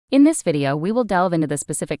In this video, we will delve into the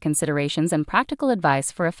specific considerations and practical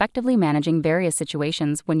advice for effectively managing various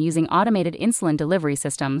situations when using automated insulin delivery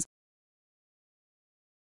systems.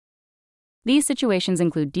 These situations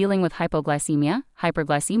include dealing with hypoglycemia,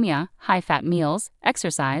 hyperglycemia, high-fat meals,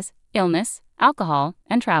 exercise, illness, alcohol,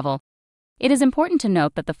 and travel. It is important to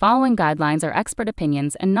note that the following guidelines are expert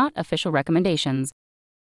opinions and not official recommendations.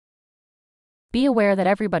 Be aware that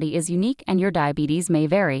everybody is unique and your diabetes may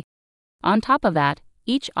vary. On top of that,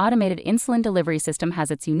 each automated insulin delivery system has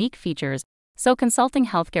its unique features, so consulting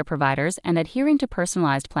healthcare providers and adhering to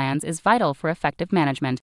personalized plans is vital for effective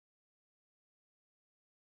management.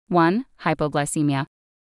 1. Hypoglycemia.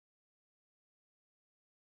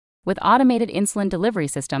 With automated insulin delivery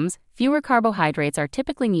systems, fewer carbohydrates are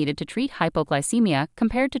typically needed to treat hypoglycemia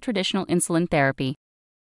compared to traditional insulin therapy.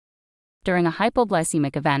 During a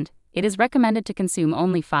hypoglycemic event, it is recommended to consume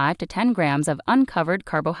only 5 to 10 grams of uncovered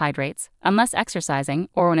carbohydrates, unless exercising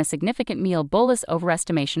or when a significant meal bolus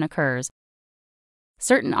overestimation occurs.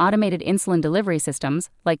 Certain automated insulin delivery systems,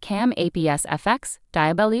 like CAM-APS-FX,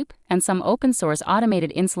 Diabetotech, and some open-source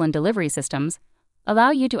automated insulin delivery systems,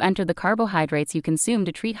 allow you to enter the carbohydrates you consume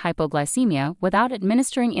to treat hypoglycemia without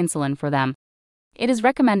administering insulin for them. It is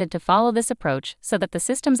recommended to follow this approach so that the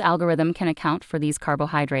system's algorithm can account for these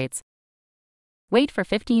carbohydrates. Wait for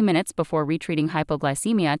 15 minutes before retreating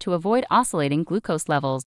hypoglycemia to avoid oscillating glucose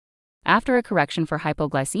levels. After a correction for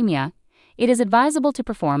hypoglycemia, it is advisable to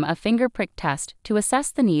perform a finger prick test to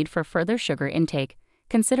assess the need for further sugar intake,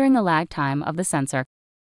 considering the lag time of the sensor.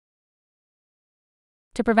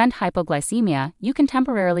 To prevent hypoglycemia, you can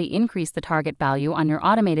temporarily increase the target value on your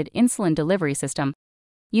automated insulin delivery system.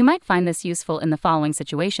 You might find this useful in the following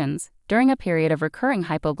situations: during a period of recurring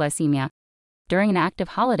hypoglycemia, during an active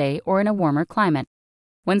holiday or in a warmer climate,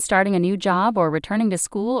 when starting a new job or returning to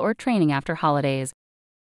school or training after holidays.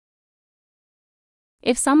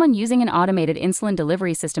 If someone using an automated insulin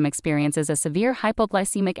delivery system experiences a severe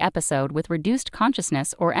hypoglycemic episode with reduced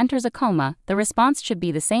consciousness or enters a coma, the response should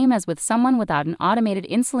be the same as with someone without an automated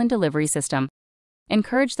insulin delivery system.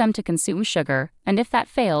 Encourage them to consume sugar, and if that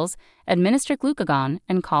fails, administer glucagon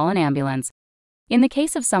and call an ambulance. In the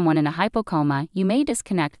case of someone in a hypocoma, you may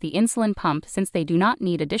disconnect the insulin pump since they do not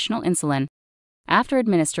need additional insulin. After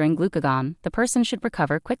administering glucagon, the person should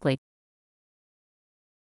recover quickly.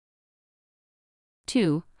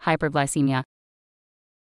 2. Hyperglycemia.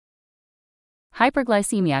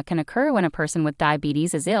 Hyperglycemia can occur when a person with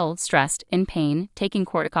diabetes is ill, stressed, in pain, taking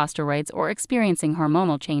corticosteroids, or experiencing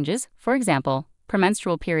hormonal changes, for example,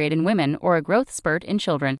 premenstrual period in women or a growth spurt in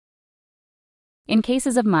children. In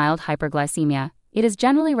cases of mild hyperglycemia, it is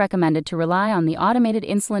generally recommended to rely on the automated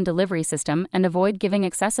insulin delivery system and avoid giving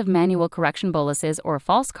excessive manual correction boluses or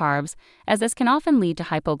false carbs, as this can often lead to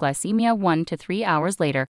hypoglycemia 1 to 3 hours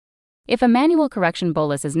later. If a manual correction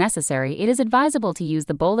bolus is necessary, it is advisable to use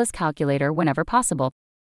the bolus calculator whenever possible.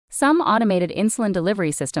 Some automated insulin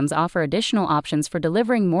delivery systems offer additional options for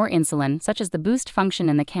delivering more insulin, such as the boost function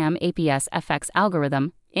in the CAM-APS-FX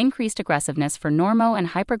algorithm, increased aggressiveness for normo and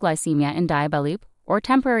hyperglycemia in Diabetotech, or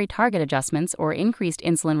temporary target adjustments or increased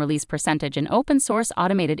insulin release percentage in open-source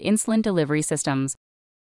automated insulin delivery systems.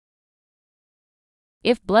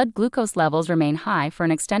 If blood glucose levels remain high for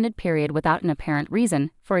an extended period without an apparent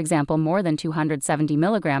reason, for example more than 270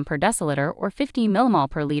 mg per deciliter or 50 mmol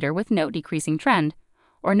per liter with no decreasing trend,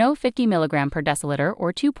 or no 50 mg per deciliter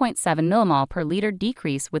or 2.7 mmol per liter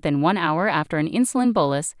decrease within 1 hour after an insulin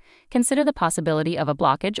bolus, consider the possibility of a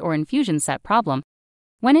blockage or infusion set problem.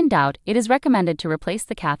 When in doubt, it is recommended to replace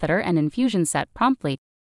the catheter and infusion set promptly.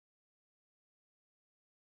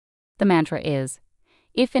 The mantra is,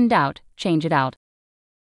 if in doubt, change it out.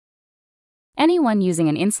 Anyone using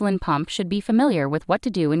an insulin pump should be familiar with what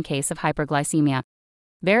to do in case of hyperglycemia.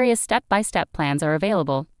 Various step-by-step plans are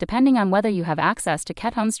available, depending on whether you have access to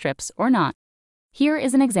ketone strips or not. Here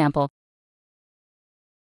is an example.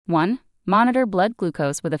 1. Monitor blood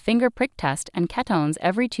glucose with a finger prick test and ketones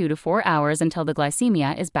every 2 to 4 hours until the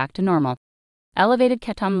glycemia is back to normal. Elevated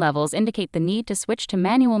ketone levels indicate the need to switch to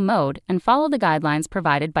manual mode and follow the guidelines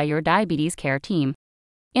provided by your diabetes care team.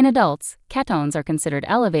 In adults, ketones are considered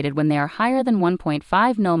elevated when they are higher than 1.5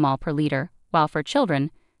 mmol per liter, while for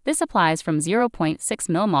children, this applies from 0.6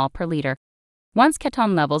 mmol per liter. Once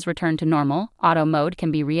ketone levels return to normal, auto mode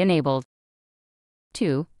can be re-enabled.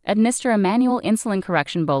 2. Administer a manual insulin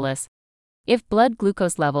correction bolus. If blood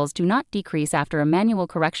glucose levels do not decrease after a manual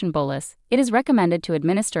correction bolus, it is recommended to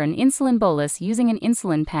administer an insulin bolus using an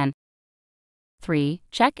insulin pen. 3.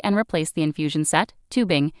 Check and replace the infusion set,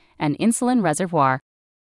 tubing, and insulin reservoir.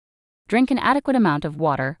 Drink an adequate amount of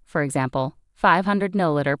water, for example, 500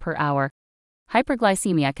 ml per hour.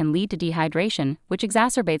 hyperglycemia can lead to dehydration, which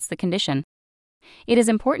exacerbates the condition. It is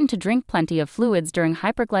important to drink plenty of fluids during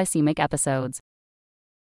hyperglycemic episodes.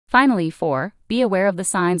 Finally, 4. Be aware of the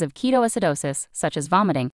signs of ketoacidosis, such as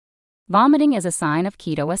vomiting. Vomiting is a sign of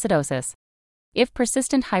ketoacidosis. If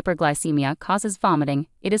persistent hyperglycemia causes vomiting,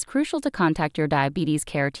 it is crucial to contact your diabetes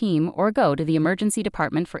care team or go to the emergency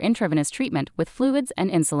department for intravenous treatment with fluids and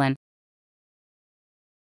insulin.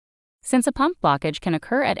 Since a pump blockage can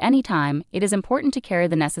occur at any time, it is important to carry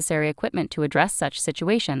the necessary equipment to address such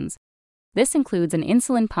situations. This includes an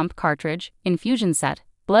insulin pump cartridge, infusion set,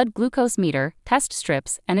 blood glucose meter, test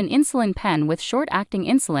strips, and an insulin pen with short-acting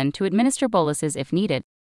insulin to administer boluses if needed.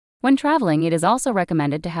 When traveling, it is also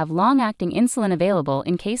recommended to have long-acting insulin available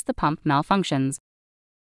in case the pump malfunctions.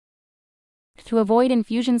 To avoid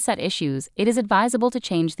infusion set issues, it is advisable to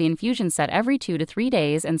change the infusion set every 2 to 3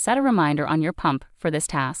 days and set a reminder on your pump for this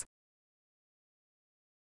task.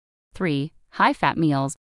 3. High-fat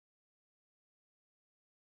meals.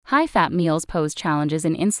 High-fat meals pose challenges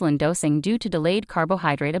in insulin dosing due to delayed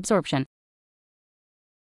carbohydrate absorption.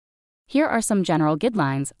 Here are some general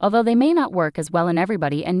guidelines, although they may not work as well in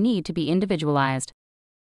everybody and need to be individualized.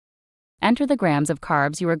 Enter the grams of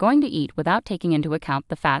carbs you are going to eat without taking into account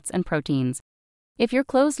the fats and proteins. If your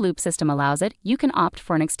closed-loop system allows it, you can opt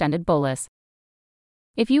for an extended bolus.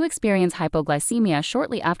 If you experience hypoglycemia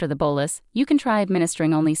shortly after the bolus, you can try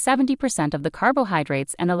administering only 70% of the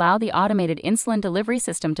carbohydrates and allow the automated insulin delivery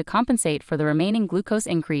system to compensate for the remaining glucose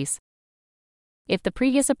increase. If the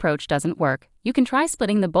previous approach doesn't work, you can try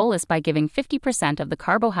splitting the bolus by giving 50% of the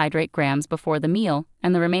carbohydrate grams before the meal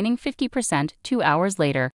and the remaining 50% 2 hours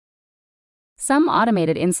later. Some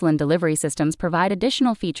automated insulin delivery systems provide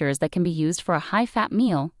additional features that can be used for a high-fat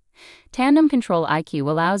meal. Tandem Control IQ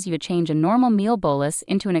allows you to change a normal meal bolus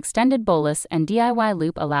into an extended bolus, and DIY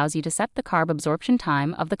Loop allows you to set the carb absorption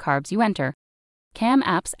time of the carbs you enter. CAM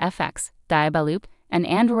apps FX, Diabetotech, and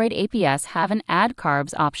Android APS have an Add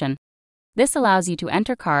Carbs option. This allows you to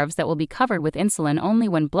enter carbs that will be covered with insulin only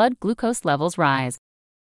when blood glucose levels rise.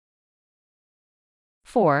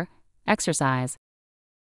 4. Exercise.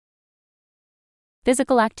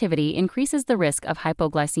 Physical activity increases the risk of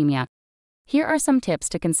hypoglycemia. Here are some tips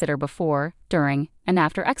to consider before, during, and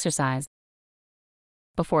after exercise.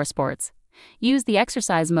 Before sports, use the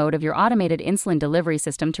exercise mode of your automated insulin delivery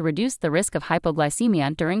system to reduce the risk of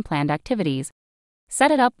hypoglycemia during planned activities.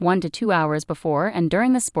 Set it up 1 to 2 hours before and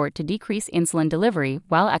during the sport to decrease insulin delivery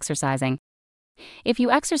while exercising. If you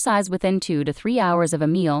exercise within 2 to 3 hours of a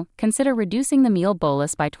meal, consider reducing the meal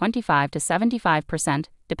bolus by 25 to 75%,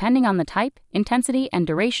 depending on the type, intensity, and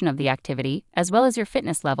duration of the activity, as well as your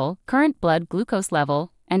fitness level, current blood glucose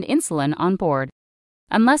level, and insulin on board.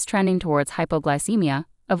 Unless trending towards hypoglycemia,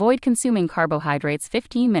 avoid consuming carbohydrates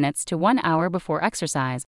 15 minutes to 1 hour before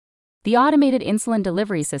exercise. The automated insulin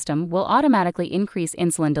delivery system will automatically increase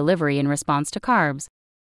insulin delivery in response to carbs.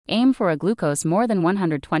 Aim for a glucose more than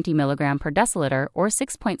 120 mg per deciliter or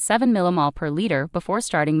 6.7 millimol per liter before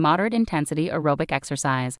starting moderate intensity aerobic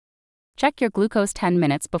exercise. Check your glucose 10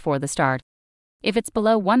 minutes before the start. If it's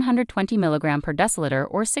below 120 mg per deciliter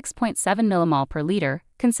or 6.7 millimol per liter,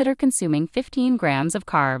 consider consuming 15 grams of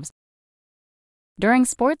carbs. During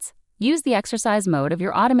sports, use the exercise mode of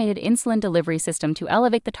your automated insulin delivery system to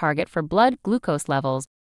elevate the target for blood glucose levels.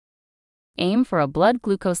 Aim for a blood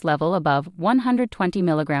glucose level above 120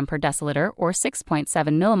 mg per deciliter or 6.7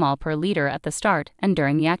 millimol per liter at the start and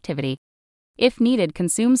during the activity. If needed,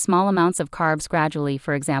 consume small amounts of carbs gradually,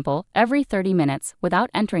 for example, every 30 minutes, without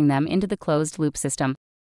entering them into the closed-loop system.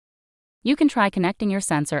 You can try connecting your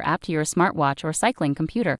sensor app to your smartwatch or cycling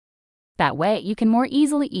computer. That way, you can more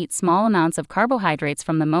easily eat small amounts of carbohydrates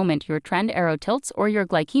from the moment your trend arrow tilts or your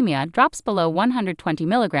glycemia drops below 120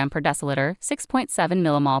 mg per deciliter, 6.7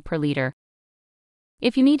 millimol per liter.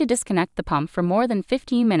 If you need to disconnect the pump for more than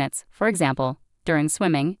 15 minutes, for example, during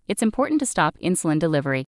swimming, it's important to stop insulin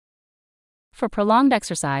delivery. For prolonged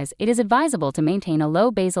exercise, it is advisable to maintain a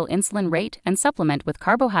low basal insulin rate and supplement with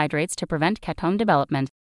carbohydrates to prevent ketone development.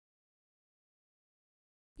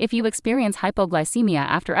 If you experience hypoglycemia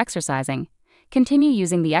after exercising, continue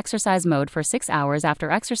using the exercise mode for 6 hours after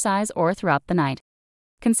exercise or throughout the night.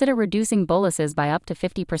 Consider reducing boluses by up to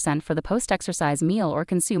 50% for the post-exercise meal or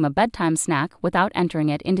consume a bedtime snack without entering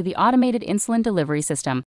it into the automated insulin delivery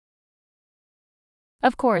system.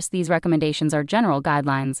 Of course, these recommendations are general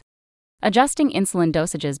guidelines. Adjusting insulin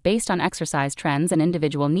dosages based on exercise trends and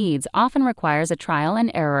individual needs often requires a trial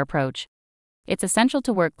and error approach. It's essential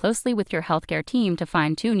to work closely with your healthcare team to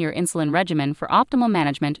fine-tune your insulin regimen for optimal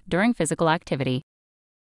management during physical activity.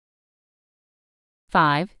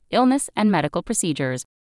 5. Illness and medical procedures.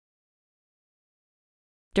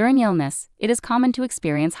 During illness, it is common to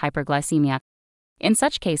experience hyperglycemia. In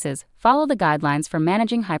such cases, follow the guidelines for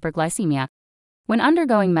managing hyperglycemia. When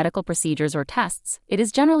undergoing medical procedures or tests, it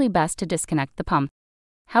is generally best to disconnect the pump.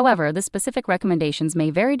 However, the specific recommendations may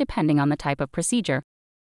vary depending on the type of procedure.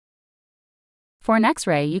 For an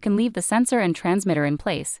X-ray, you can leave the sensor and transmitter in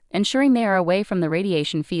place, ensuring they are away from the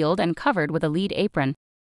radiation field and covered with a lead apron.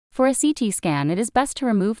 For a CT scan, it is best to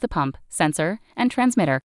remove the pump, sensor, and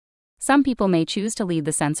transmitter. Some people may choose to leave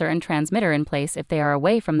the sensor and transmitter in place if they are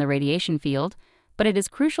away from the radiation field, but it is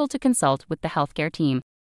crucial to consult with the healthcare team.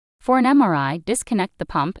 For an MRI, disconnect the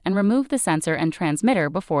pump and remove the sensor and transmitter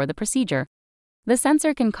before the procedure. The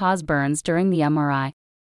sensor can cause burns during the MRI.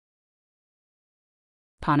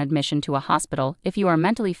 Upon admission to a hospital, if you are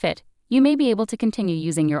mentally fit, you may be able to continue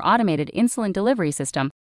using your automated insulin delivery system.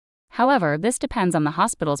 However, this depends on the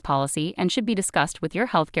hospital's policy and should be discussed with your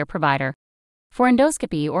healthcare provider. For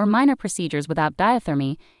endoscopy or minor procedures without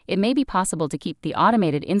diathermy, it may be possible to keep the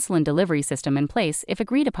automated insulin delivery system in place if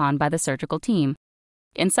agreed upon by the surgical team.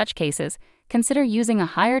 In such cases, consider using a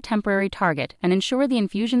higher temporary target and ensure the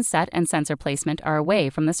infusion set and sensor placement are away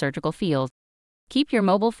from the surgical field. Keep your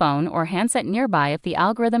mobile phone or handset nearby if the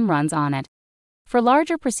algorithm runs on it. For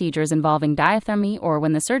larger procedures involving diathermy or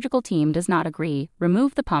when the surgical team does not agree,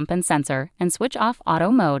 remove the pump and sensor and switch off auto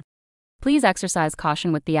mode. Please exercise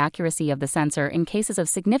caution with the accuracy of the sensor in cases of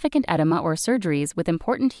significant edema or surgeries with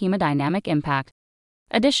important hemodynamic impact.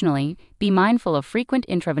 Additionally, be mindful of frequent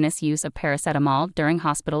intravenous use of paracetamol during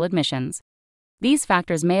hospital admissions. These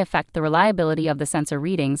factors may affect the reliability of the sensor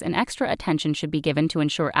readings, and extra attention should be given to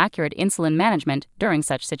ensure accurate insulin management during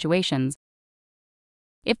such situations.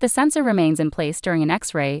 If the sensor remains in place during an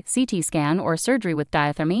X-ray, CT scan, or surgery with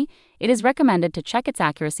diathermy, it is recommended to check its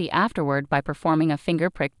accuracy afterward by performing a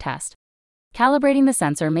finger prick test. Calibrating the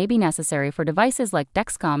sensor may be necessary for devices like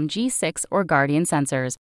Dexcom G6 or Guardian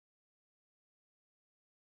sensors.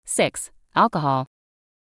 6. Alcohol.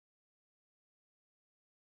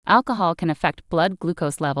 Alcohol can affect blood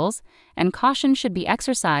glucose levels, and caution should be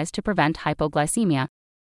exercised to prevent hypoglycemia.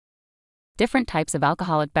 Different types of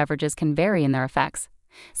alcoholic beverages can vary in their effects.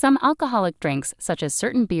 Some alcoholic drinks, such as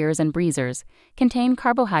certain beers and breezers, contain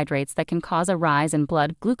carbohydrates that can cause a rise in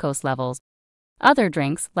blood glucose levels. Other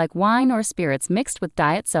drinks, like wine or spirits mixed with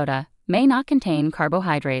diet soda, may not contain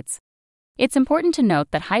carbohydrates. It's important to note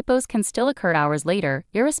that hypos can still occur hours later,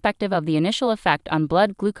 irrespective of the initial effect on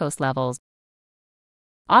blood glucose levels.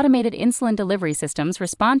 Automated insulin delivery systems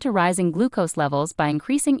respond to rising glucose levels by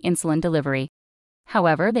increasing insulin delivery.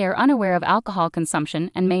 However, they are unaware of alcohol consumption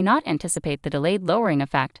and may not anticipate the delayed lowering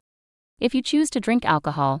effect. If you choose to drink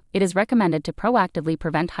alcohol, it is recommended to proactively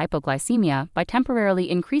prevent hypoglycemia by temporarily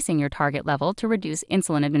increasing your target level to reduce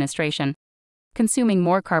insulin administration. Consuming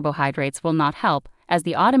more carbohydrates will not help, as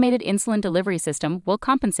the automated insulin delivery system will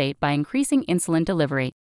compensate by increasing insulin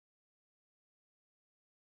delivery.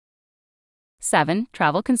 7.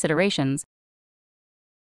 Travel considerations.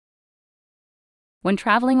 When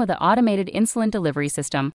traveling with an automated insulin delivery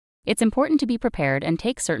system, it's important to be prepared and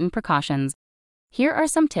take certain precautions. Here are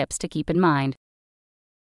some tips to keep in mind.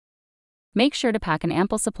 Make sure to pack an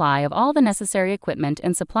ample supply of all the necessary equipment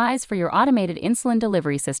and supplies for your automated insulin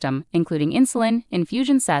delivery system, including insulin,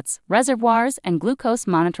 infusion sets, reservoirs, and glucose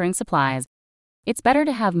monitoring supplies. It's better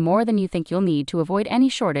to have more than you think you'll need to avoid any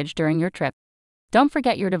shortage during your trip. Don't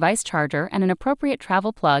forget your device charger and an appropriate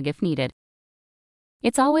travel plug if needed.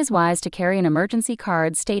 It's always wise to carry an emergency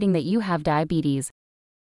card stating that you have diabetes.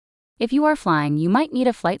 If you are flying, you might need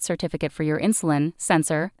a flight certificate for your insulin,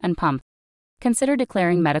 sensor, and pump. Consider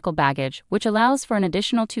declaring medical baggage, which allows for an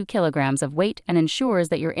additional 2 kilograms of weight and ensures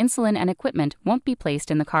that your insulin and equipment won't be placed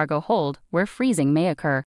in the cargo hold, where freezing may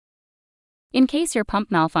occur. In case your pump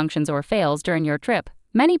malfunctions or fails during your trip,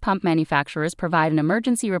 many pump manufacturers provide an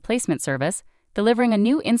emergency replacement service, delivering a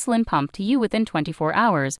new insulin pump to you within 24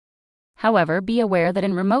 hours. However, be aware that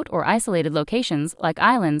in remote or isolated locations, like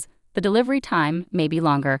islands, the delivery time may be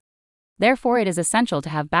longer. Therefore, it is essential to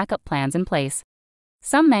have backup plans in place.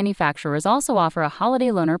 Some manufacturers also offer a holiday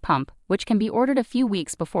loaner pump, which can be ordered a few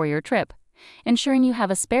weeks before your trip, ensuring you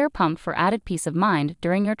have a spare pump for added peace of mind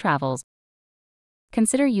during your travels.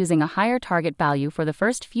 Consider using a higher target value for the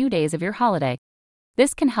first few days of your holiday.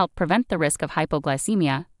 This can help prevent the risk of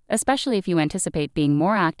hypoglycemia, especially if you anticipate being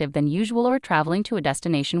more active than usual or traveling to a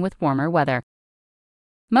destination with warmer weather.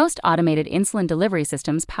 Most automated insulin delivery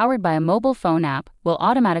systems powered by a mobile phone app will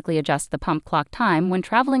automatically adjust the pump clock time when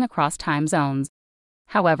traveling across time zones.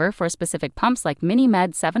 However, for specific pumps like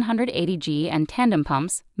MiniMed 780G and tandem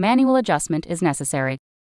pumps, manual adjustment is necessary.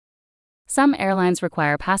 Some airlines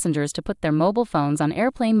require passengers to put their mobile phones on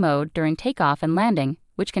airplane mode during takeoff and landing,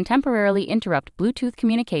 which can temporarily interrupt Bluetooth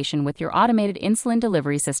communication with your automated insulin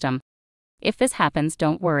delivery system. If this happens,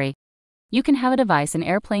 don't worry. You can have a device in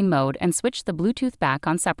airplane mode and switch the Bluetooth back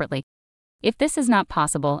on separately. If this is not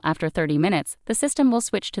possible, after 30 minutes, the system will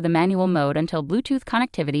switch to the manual mode until Bluetooth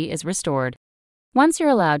connectivity is restored. Once you're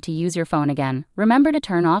allowed to use your phone again, remember to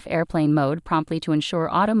turn off airplane mode promptly to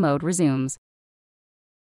ensure auto mode resumes.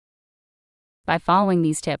 By following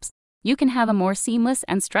these tips, you can have a more seamless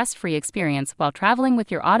and stress-free experience while traveling with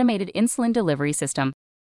your automated insulin delivery system.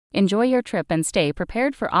 Enjoy your trip and stay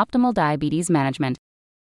prepared for optimal diabetes management.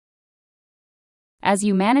 As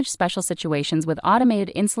you manage special situations with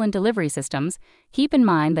automated insulin delivery systems, keep in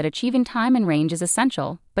mind that achieving time and range is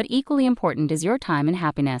essential, but equally important is your time and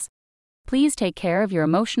happiness. Please take care of your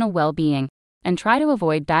emotional well-being and try to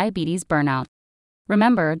avoid diabetes burnout.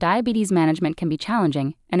 Remember, diabetes management can be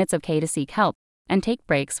challenging, and it's okay to seek help and take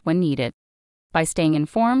breaks when needed. By staying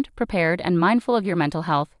informed, prepared, and mindful of your mental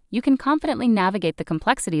health, you can confidently navigate the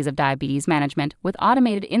complexities of diabetes management with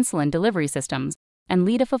automated insulin delivery systems and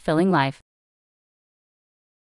lead a fulfilling life.